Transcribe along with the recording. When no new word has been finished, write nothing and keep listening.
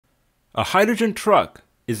A hydrogen truck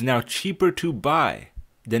is now cheaper to buy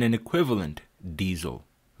than an equivalent diesel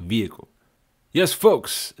vehicle. Yes,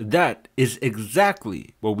 folks, that is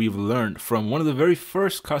exactly what we've learned from one of the very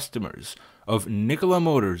first customers of Nikola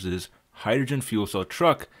Motors' hydrogen fuel cell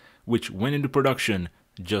truck, which went into production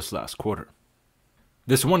just last quarter.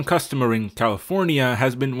 This one customer in California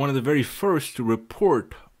has been one of the very first to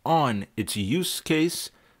report on its use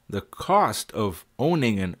case, the cost of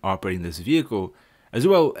owning and operating this vehicle, as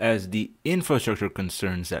well as the infrastructure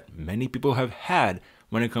concerns that many people have had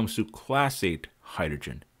when it comes to Class 8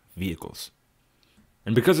 hydrogen vehicles.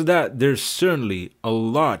 And because of that, there's certainly a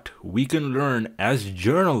lot we can learn as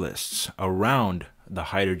journalists around the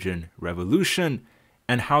hydrogen revolution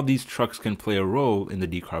and how these trucks can play a role in the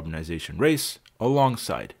decarbonization race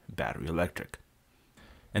alongside battery electric.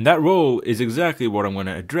 And that role is exactly what I'm going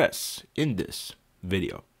to address in this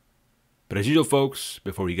video. But as usual, folks,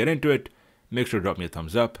 before we get into it, make sure to drop me a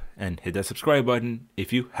thumbs up and hit that subscribe button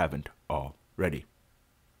if you haven't already.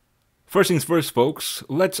 First things first, folks,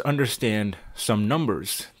 let's understand some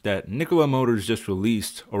numbers that Nikola Motors just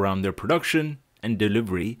released around their production and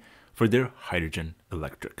delivery for their hydrogen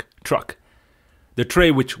electric truck. The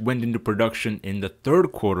Tre, which went into production in the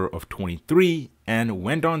third quarter of 23 and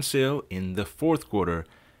went on sale in the fourth quarter,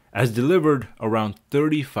 has delivered around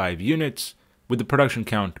 35 units with a production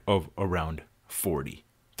count of around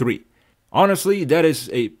 43. Honestly, that is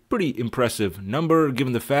a pretty impressive number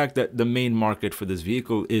given the fact that the main market for this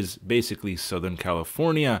vehicle is basically Southern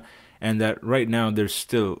California, and that right now there's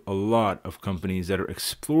still a lot of companies that are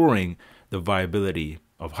exploring the viability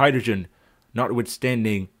of hydrogen,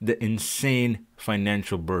 notwithstanding the insane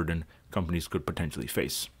financial burden companies could potentially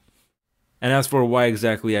face. And as for why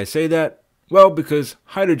exactly I say that, well, because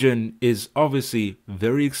hydrogen is obviously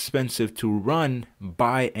very expensive to run,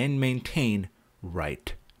 buy, and maintain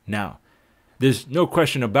right now. There's no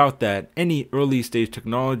question about that. Any early stage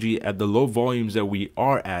technology at the low volumes that we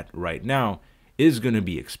are at right now is going to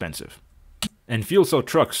be expensive. And fuel cell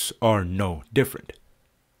trucks are no different.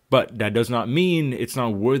 But that does not mean it's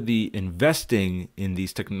not worthy investing in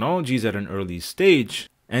these technologies at an early stage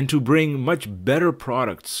and to bring much better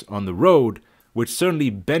products on the road, which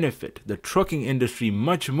certainly benefit the trucking industry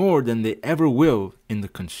much more than they ever will in the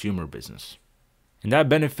consumer business. And that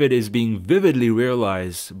benefit is being vividly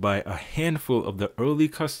realized by a handful of the early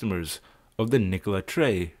customers of the Nikola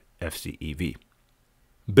Tre FCEV.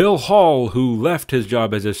 Bill Hall, who left his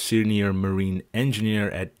job as a senior marine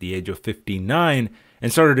engineer at the age of 59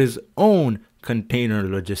 and started his own container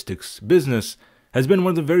logistics business, has been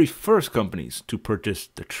one of the very first companies to purchase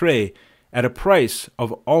the Tre at a price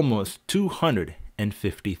of almost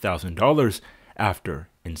 $250,000 after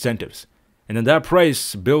incentives. And at that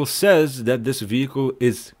price, Bill says that this vehicle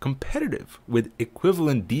is competitive with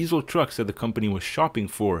equivalent diesel trucks that the company was shopping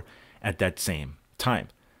for at that same time.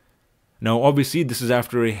 Now, obviously, this is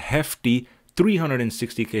after a hefty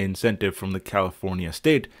 $360K incentive from the California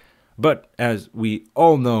state. But as we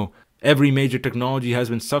all know, every major technology has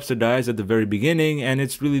been subsidized at the very beginning, and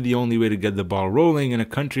it's really the only way to get the ball rolling in a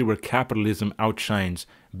country where capitalism outshines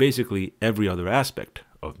basically every other aspect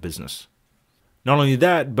of business. Not only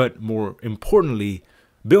that, but more importantly,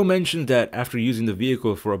 Bill mentioned that after using the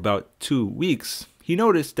vehicle for about 2 weeks, he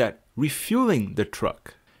noticed that refueling the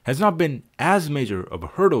truck has not been as major of a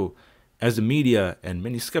hurdle as the media and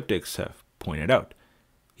many skeptics have pointed out.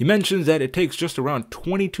 He mentions that it takes just around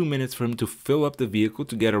 22 minutes for him to fill up the vehicle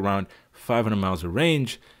to get around 500 miles of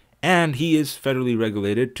range, and he is federally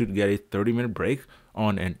regulated to get a 30-minute break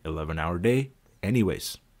on an 11-hour day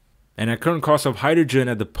anyways. And at current cost of hydrogen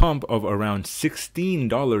at the pump of around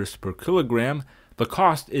 $16 per kilogram, the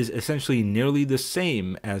cost is essentially nearly the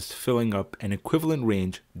same as filling up an equivalent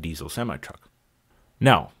range diesel semi-truck.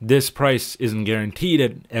 Now, this price isn't guaranteed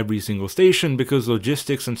at every single station because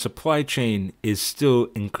logistics and supply chain is still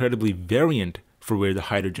incredibly variant for where the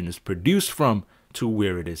hydrogen is produced from to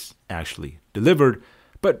where it is actually delivered,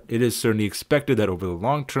 but it is certainly expected that over the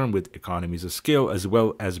long term, with economies of scale as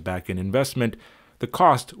well as back-end investment, the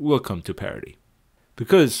cost will come to parity.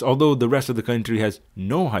 Because although the rest of the country has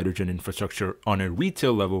no hydrogen infrastructure on a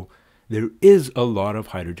retail level, there is a lot of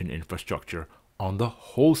hydrogen infrastructure on the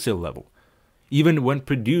wholesale level. Even when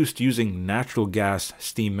produced using natural gas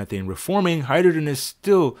steam methane reforming, hydrogen is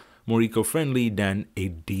still more eco-friendly than a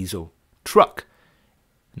diesel truck.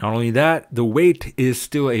 Not only that, the weight is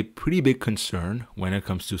still a pretty big concern when it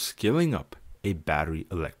comes to scaling up a battery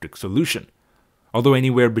electric solution. Although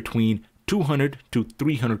anywhere between 200 to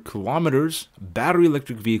 300 kilometers, battery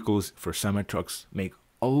electric vehicles for semi-trucks make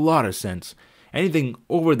a lot of sense. Anything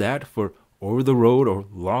over that for over-the-road or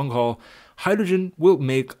long-haul, hydrogen will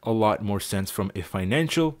make a lot more sense from a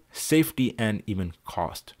financial, safety, and even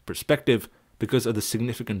cost perspective because of the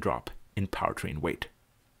significant drop in powertrain weight.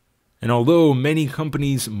 And although many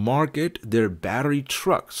companies market their battery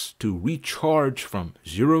trucks to recharge from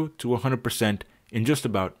 0 to 100% in just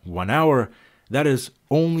about 1 hour, that is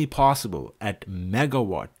only possible at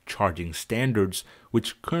megawatt charging standards,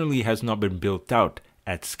 which currently has not been built out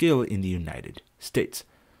at scale in the United States.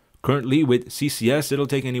 Currently, with CCS, it'll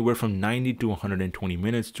take anywhere from 90 to 120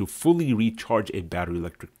 minutes to fully recharge a battery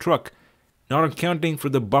electric truck, not accounting for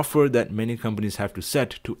the buffer that many companies have to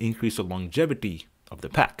set to increase the longevity of the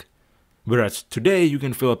pack. Whereas today, you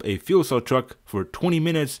can fill up a fuel cell truck for 20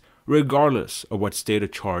 minutes regardless of what state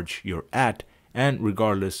of charge you're at and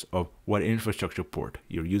regardless of what infrastructure port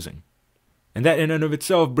you're using. And that in and of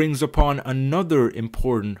itself brings upon another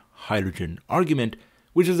important hydrogen argument,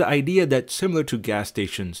 which is the idea that similar to gas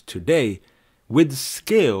stations today, with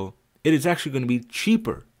scale, it is actually going to be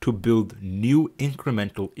cheaper to build new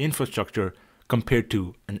incremental infrastructure compared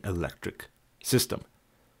to an electric system.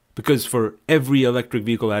 Because for every electric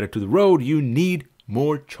vehicle added to the road, you need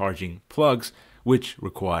more charging plugs, which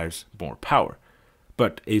requires more power.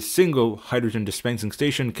 But a single hydrogen dispensing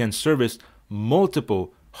station can service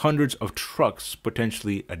multiple hundreds of trucks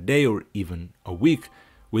potentially a day or even a week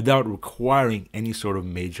without requiring any sort of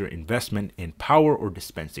major investment in power or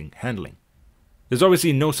dispensing handling. There's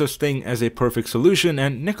obviously no such thing as a perfect solution,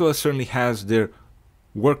 and Nikola certainly has their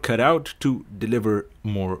work cut out to deliver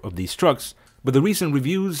more of these trucks. But the recent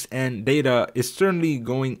reviews and data is certainly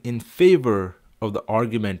going in favor of the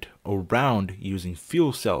argument around using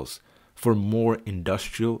fuel cells for more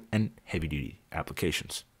industrial and heavy-duty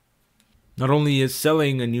applications. Not only is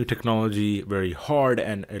selling a new technology very hard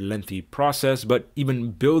and a lengthy process, but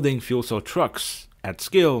even building fuel cell trucks at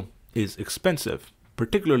scale is expensive,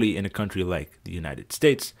 particularly in a country like the United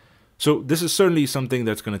States. So this is certainly something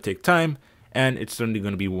that's going to take time, and it's certainly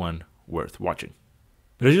going to be one worth watching.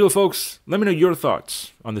 But as usual, folks, let me know your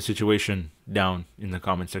thoughts on the situation down in the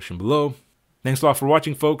comment section below. Thanks a lot for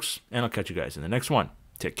watching, folks, and I'll catch you guys in the next one.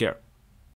 Take care.